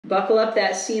Buckle up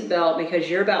that seatbelt because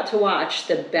you're about to watch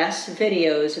the best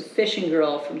videos of Fishin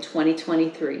Girl from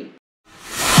 2023.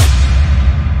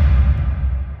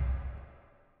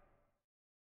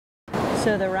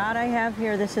 So the rod I have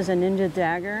here, this is a Ninja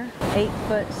Dagger, 8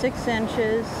 foot 6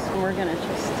 inches. And we're gonna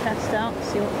just test out and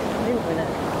see what we can do with it.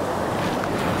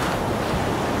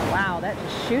 Wow, that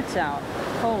just shoots out.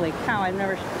 Holy cow,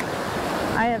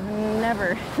 I have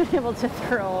never been able to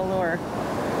throw a lure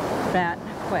that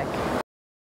quick.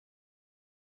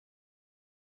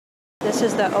 This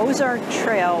is the Ozark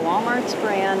Trail, Walmart's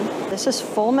brand. This is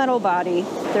full metal body.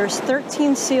 There's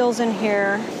 13 seals in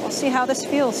here. We'll see how this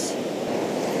feels.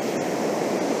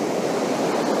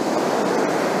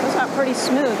 Goes out pretty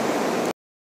smooth.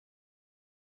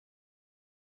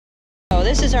 So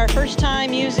this is our first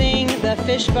time using the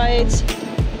Fishbites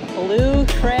blue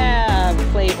crab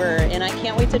flavor, and I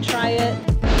can't wait to try it.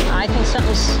 I think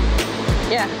something's,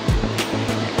 yeah.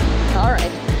 All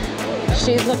right.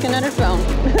 She's looking at her phone.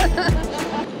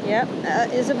 Yep,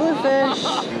 that is a bluefish.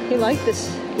 He liked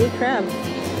this blue crab.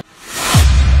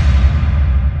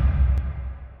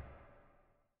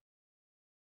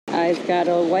 I've got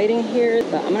a whiting here,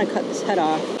 but I'm gonna cut this head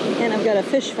off. And I've got a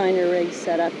fish finder rig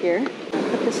set up here. I'll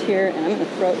put this here and I'm gonna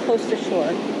throw it close to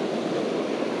shore.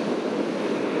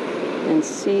 And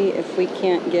see if we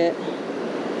can't get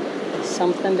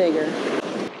something bigger.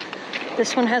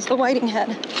 This one has the whiting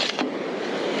head.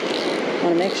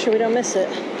 Want to make sure we don't miss it.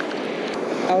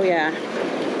 Oh yeah,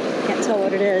 can't tell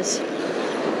what it is.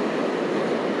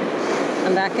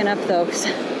 I'm backing up though, because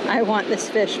I want this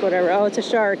fish, whatever. Oh, it's a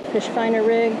shark. Fish finder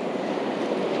rig,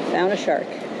 found a shark.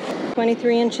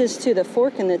 23 inches to the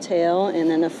fork in the tail, and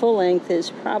then the full length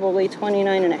is probably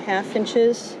 29.5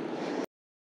 inches.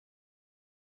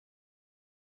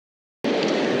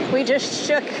 We just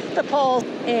shook the pole,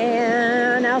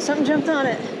 and now something jumped on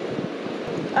it.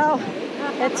 Oh.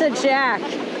 It's a jack.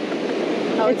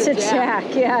 Oh, it's a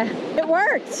jack, yeah. It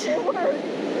worked. It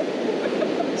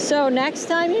worked. So next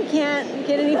time you can't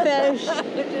get any fish,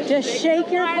 just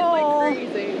shake your pole like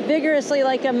vigorously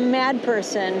like a mad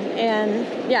person. And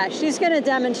yeah, she's going to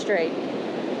demonstrate.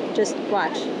 Just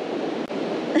watch.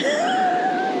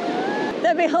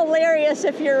 That'd be hilarious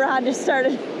if your rod just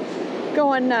started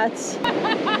going nuts.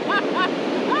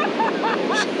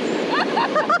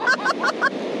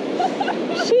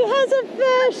 She has a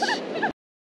fish!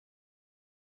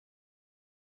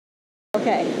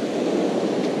 Okay,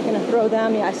 I'm gonna throw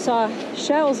them. Yeah, I saw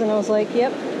shells and I was like,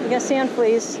 yep, we got sand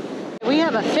fleas. We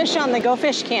have a fish on the Go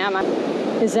Fish Cam.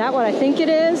 Is that what I think it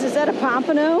is? Is that a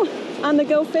pompano on the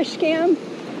Go Fish Cam?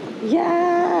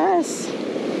 Yes!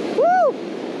 Woo!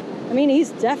 I mean, he's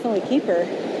definitely keeper.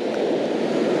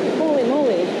 Holy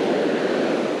moly.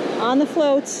 On the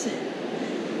floats.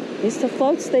 These two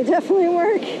floats, they definitely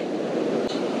work.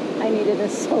 I needed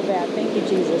this so bad. Thank you,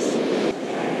 Jesus.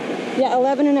 Yeah,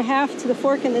 11.5 to the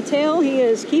fork in the tail. He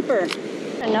is keeper.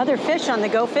 Another fish on the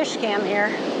Go Fish Cam here.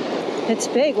 It's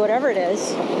big, whatever it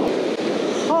is.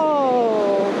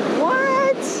 Oh,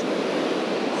 what?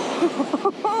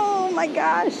 Oh my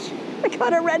gosh. I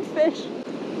caught a redfish.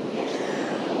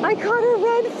 I caught a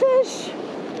redfish.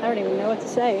 I don't even know what to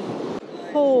say.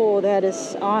 Oh, that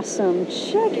is awesome.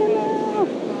 Check him out.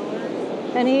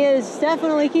 And he is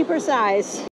definitely keeper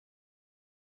size.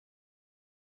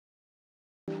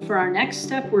 For our next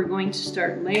step, we're going to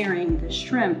start layering the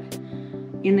shrimp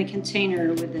in the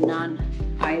container with the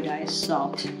non-iodized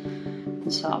salt.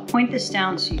 And so I'll point this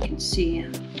down so you can see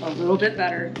a little bit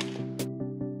better.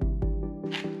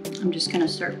 I'm just gonna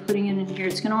start putting it in here.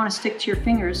 It's gonna wanna stick to your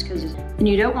fingers and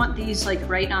you don't want these like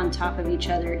right on top of each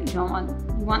other. You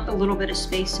want a little bit of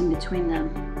space in between them.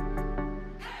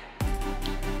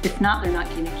 If not, they're not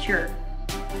gonna cure.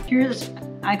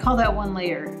 I call that one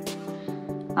layer.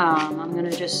 I'm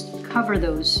gonna just cover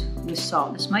those with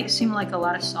salt. This might seem like a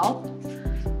lot of salt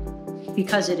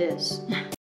because it is.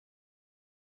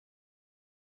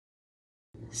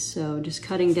 So just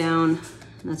cutting down,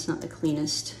 that's not the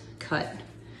cleanest cut.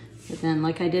 But then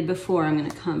like I did before, I'm gonna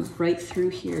come right through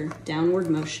here, downward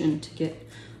motion to get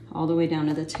all the way down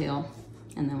to the tail.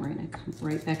 And then we're gonna come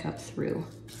right back up through.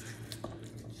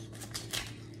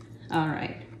 All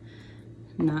right,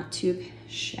 not too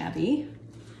shabby.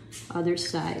 Other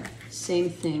side, same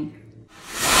thing.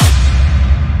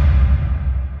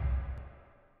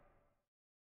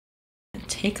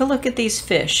 Take a look at these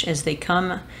fish as they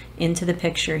come into the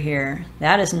picture here.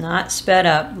 That is not sped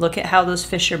up. Look at how those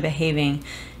fish are behaving.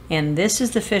 And this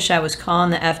is the fish I was calling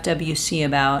the FWC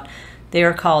about. They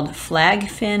are called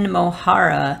flagfin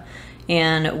mohara.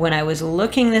 And when I was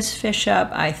looking this fish up,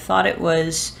 I thought it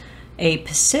was a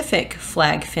Pacific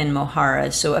flagfin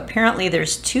mohara. So apparently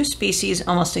there's two species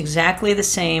almost exactly the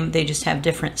same, they just have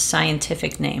different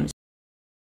scientific names.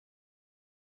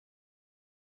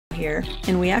 Here,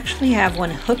 and we actually have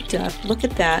one hooked up. Look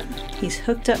at that, he's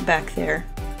hooked up back there.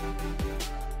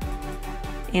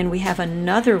 And we have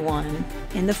another one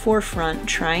in the forefront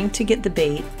trying to get the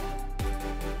bait.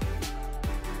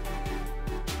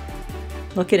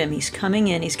 Look at him, he's coming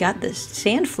in, he's got the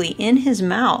sand flea in his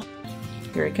mouth.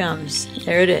 Here it comes,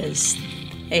 there it is,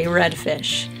 a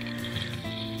redfish.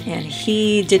 And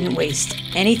he didn't waste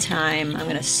any time. I'm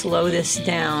gonna slow this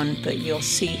down, but you'll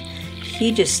see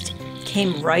he just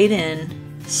came right in,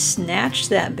 snatched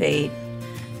that bait,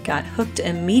 got hooked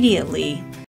immediately,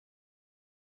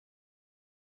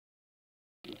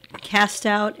 cast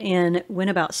out, and went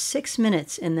about 6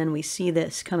 minutes, and then we see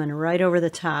this coming right over the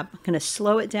top. I'm going to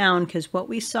slow it down because what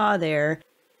we saw there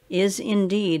is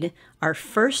indeed our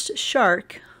first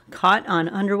shark caught on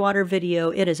underwater video.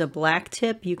 It is a black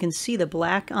tip. You can see the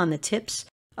black on the tips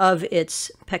of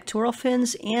its pectoral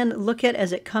fins, and look at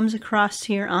as it comes across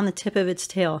here on the tip of its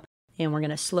tail. And we're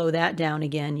going to slow that down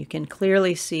again. You can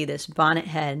clearly see this bonnet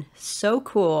head. So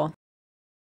cool.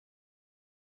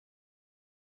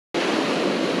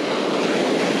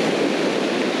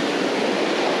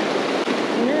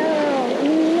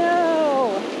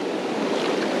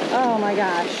 Oh my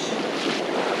gosh.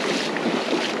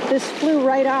 This flew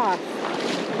right off.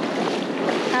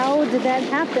 How did that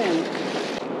happen?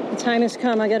 The time has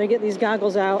come. I gotta get these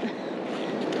goggles out.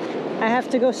 I have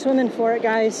to go swimming for it,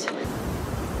 guys.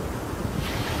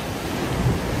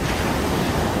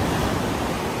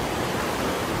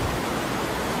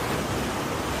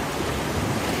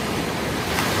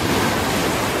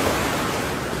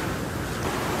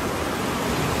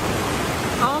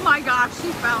 Oh my gosh,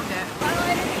 she found it. Well,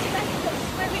 I didn't expect to go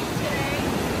swimming today,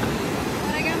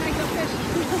 but I got my go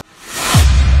fishing.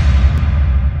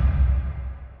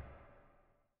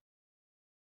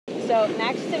 So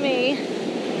next to me,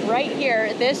 right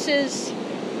here, this is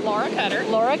Laura Cutter.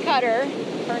 Laura Cutter.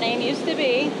 Her name used to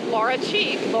be Laura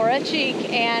Cheek. Laura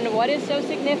Cheek. And what is so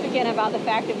significant about the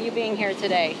fact of you being here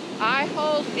today? I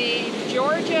hold the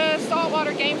Georgia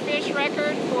saltwater game fish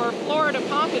record for Florida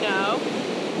Pompano.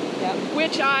 Yep.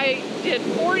 Which I did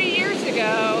 40 years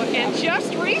ago, and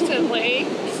just recently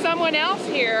someone else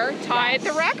here tied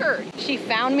the record. She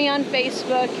found me on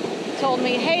Facebook, told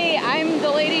me, hey, I'm the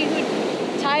lady who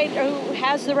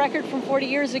has the record from 40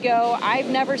 years ago. I've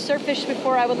never surf fished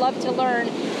before, I would love to learn.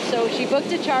 So she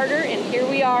booked a charter, and here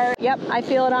we are. Yep, I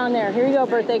feel it on there. Here you go,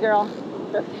 birthday girl.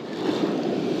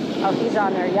 Oh, he's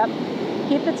on there, yep.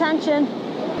 Keep the tension.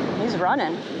 He's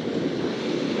running.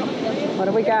 What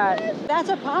do we got? That's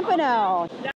a pompano.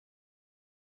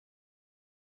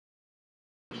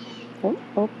 Oh,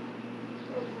 oh.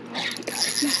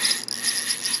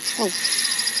 Oh.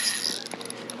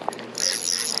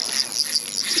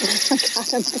 Oh my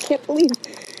God, I can't believe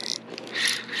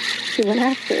she went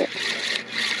after it.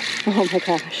 Oh my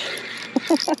gosh.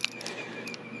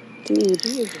 Dude,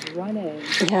 he is running.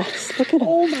 Yes, look at him.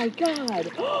 Oh my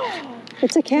God.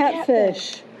 It's a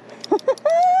catfish.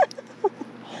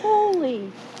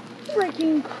 Holy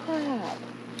freaking crap.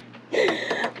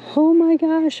 Oh my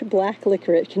gosh, black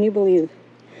licorice. Can you believe?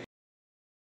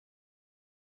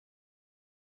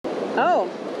 Oh.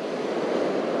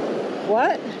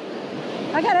 What?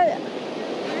 I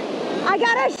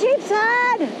got a sheep's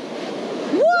head.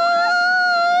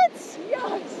 What?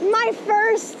 Yes. My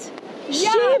first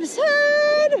Yes. sheep's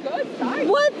head. Good sight.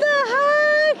 What the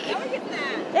heck? Look at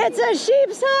that. It's a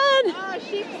sheep's head. Oh,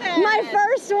 sheep's head. My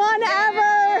first one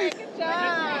ever. Good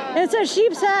job. It's a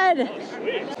sheep's head.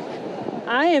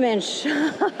 I am in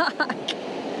shock.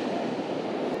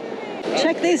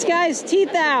 Check these guys'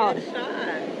 teeth out.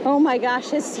 Oh my gosh,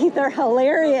 his teeth are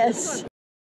hilarious.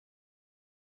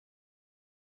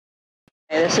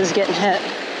 Okay, this is getting hit.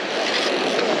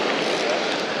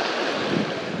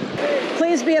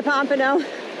 Please be a pompano. Come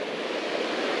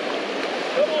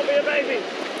on, be a baby.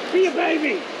 Be a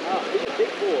baby. Oh, he's a big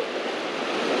boy.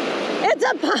 It's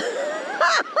a pompano.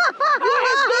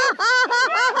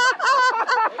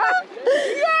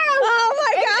 Oh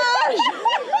my gosh.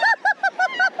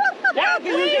 Cathy,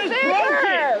 you just broke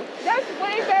it. That's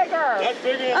way bigger. That's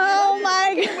bigger than Oh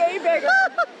my god. Way bigger.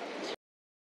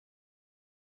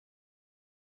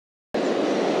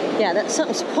 Yeah, that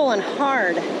something's pulling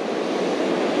hard.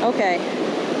 Okay.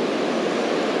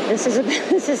 This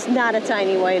is not a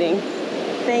tiny whiting.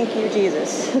 Thank you,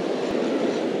 Jesus.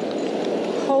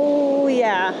 Oh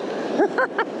yeah.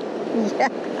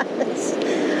 Yes.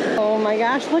 Oh my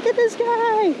gosh, look at this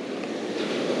guy.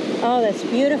 Oh, that's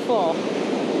beautiful.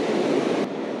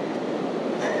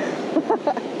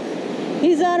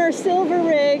 He's on our silver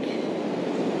rig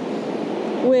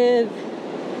with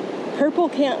purple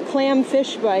clam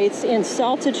fish bites and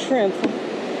salted shrimp.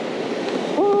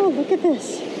 Oh, look at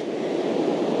this.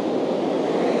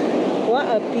 What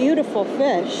a beautiful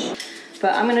fish.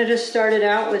 But I'm gonna just start it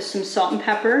out with some salt and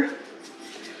pepper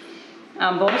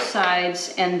on both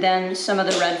sides, and then some of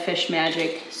the Redfish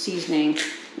Magic seasoning.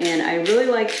 And I really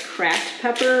like cracked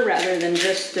pepper rather than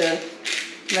just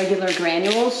regular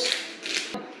granules.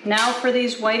 Now for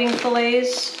these whiting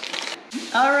fillets.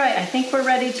 All right, I think we're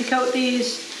ready to coat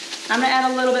these. I'm gonna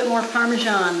add a little bit more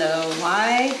Parmesan though.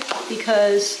 Why?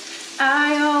 Because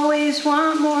I always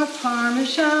want more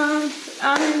Parmesan.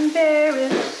 I'm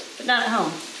embarrassed, but not at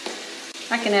home.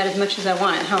 I can add as much as I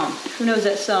want at home. Who knows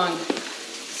that song?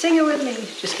 Sing it with me.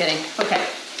 Just kidding. Okay,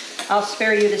 I'll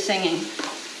spare you the singing.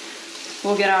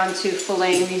 We'll get on to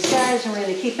filleting these guys, and we're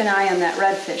going to keep an eye on that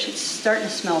redfish. It's starting to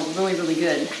smell really, really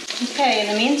good. Okay, in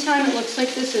the meantime, it looks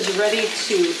like this is ready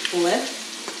to flip.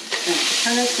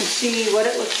 Turn this and see what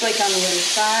it looks like on the other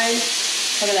side.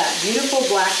 Look at that, beautiful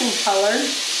blackened color.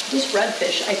 This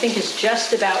redfish, I think, is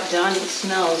just about done. It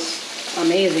smells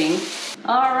amazing.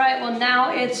 All right, well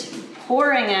now it's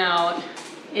pouring out.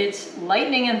 It's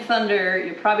lightning and thunder.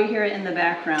 You'll probably hear it in the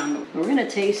background. We're gonna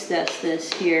taste test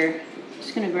this here.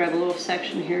 Just gonna grab a little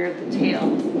section here of the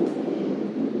tail.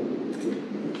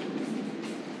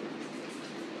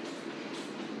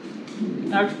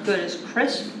 That's good. It's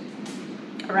crisp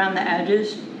around the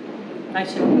edges,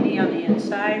 nice and meaty on the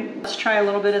inside. Let's try a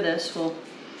little bit of this.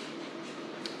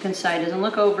 Inside doesn't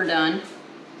look overdone.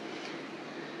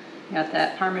 Got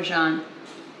that Parmesan.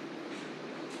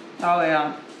 Oh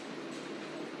yeah.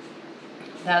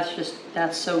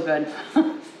 That's so good.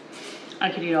 I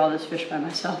could eat all this fish by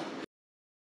myself.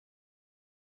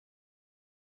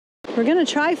 We're gonna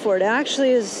try for it. It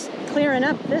actually is clearing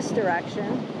up this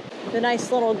direction. The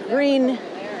nice little green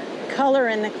color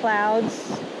in the clouds.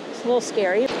 It's a little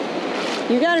scary.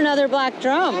 You got another black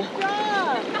drum.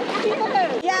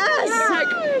 Yes!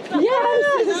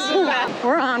 Yes!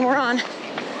 We're on.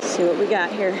 Let's see what we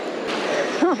got here.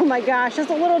 Oh my gosh, it's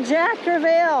a little Jack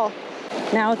Crevalle.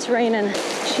 Now it's raining.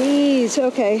 Jeez,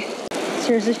 okay. So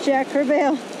here's this Jack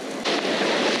Crevalle.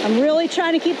 I'm really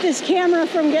trying to keep this camera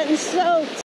from getting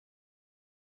soaked.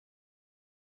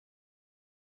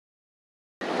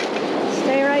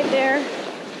 Stay right there.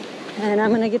 And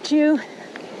I'm gonna get you.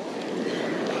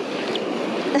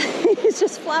 He's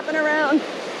just flapping around.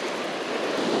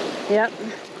 Yep.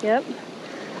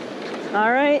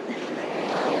 All right,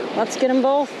 let's get them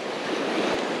both.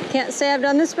 Can't say I've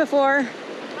done this before.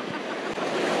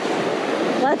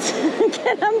 Let's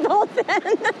get them both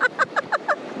in.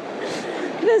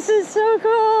 This is so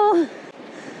cool.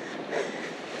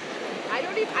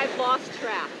 I've lost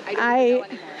track. I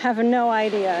have no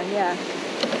idea, yeah.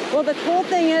 Well, the cool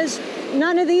thing is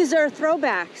none of these are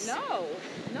throwbacks. No.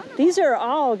 These are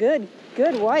all good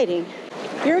whiting.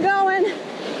 You're going.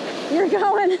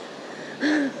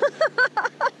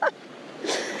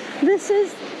 This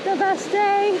is the best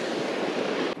day.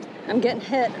 I'm getting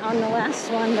hit on the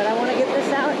last one, but I want to get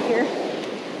this out here.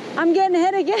 I'm getting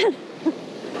hit again.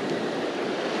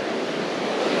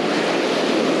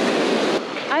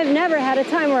 I've never had a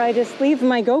time where I just leave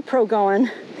my GoPro going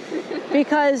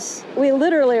because we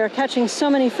literally are catching so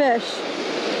many fish.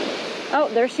 Oh,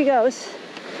 there she goes.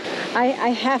 I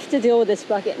have to deal with this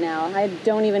bucket now. I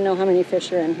don't even know how many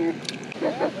fish are in here.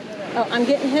 Oh, I'm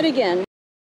getting hit again.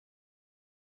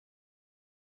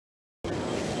 All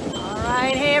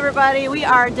right, hey everybody, we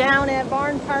are down at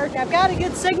Barn Park. I've got a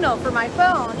good signal for my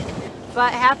phone,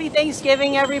 but happy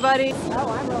Thanksgiving, everybody. Oh,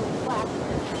 I'm really flat.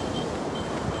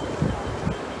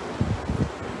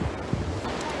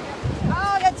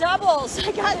 Oh, I got doubles.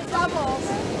 I got doubles.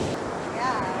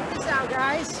 Yeah, peace out,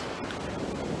 guys.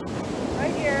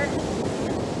 Right here.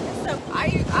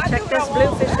 Check this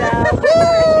bluefish out.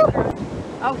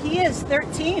 Oh, he is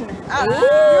 13. We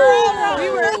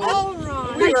were all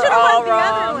wrong. We were all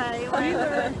wrong. The other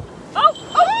way. Oh,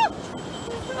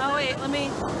 wait, let me.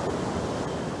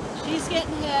 She's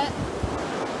getting hit.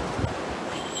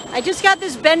 I just got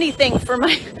this bendy thing for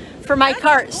my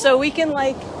cart, so we can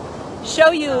like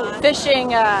show you fishing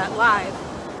live.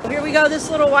 Here we go, this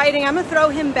little whiting. I'm gonna throw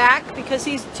him back because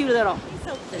he's too little.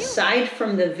 Aside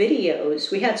from the videos,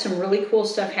 we had some really cool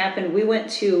stuff happen. We went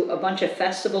to a bunch of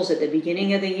festivals at the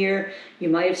beginning of the year. You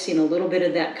might have seen a little bit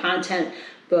of that content,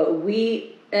 but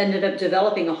we ended up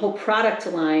developing a whole product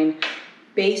line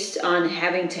based on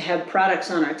having to have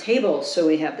products on our tables. So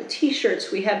we have the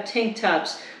t-shirts, we have tank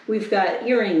tops, we've got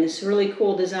earrings, really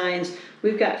cool designs.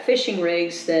 We've got fishing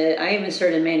rigs that I even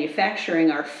started manufacturing,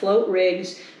 our float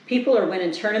rigs. People are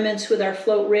winning tournaments with our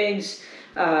float rigs.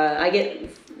 I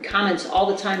get comments all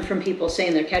the time from people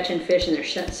saying they're catching fish and they're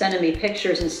sending me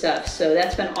pictures and stuff. So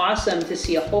that's been awesome to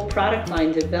see a whole product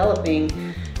line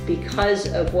developing because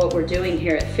of what we're doing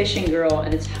here at Fishin Girl,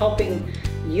 and it's helping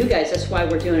you guys. That's why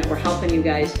we're doing it. We're helping you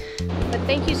guys. But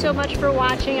thank you so much for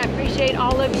watching. I appreciate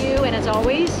all of you, and as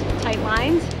always, tight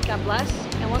lines. God bless,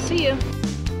 and we'll see you.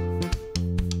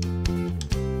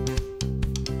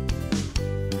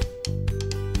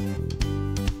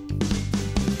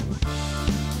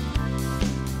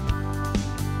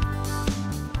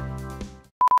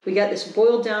 We got this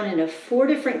boiled down into 4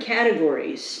 different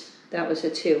categories. That was a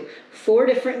 2. 4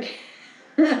 different.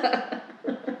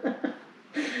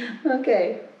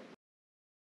 Okay.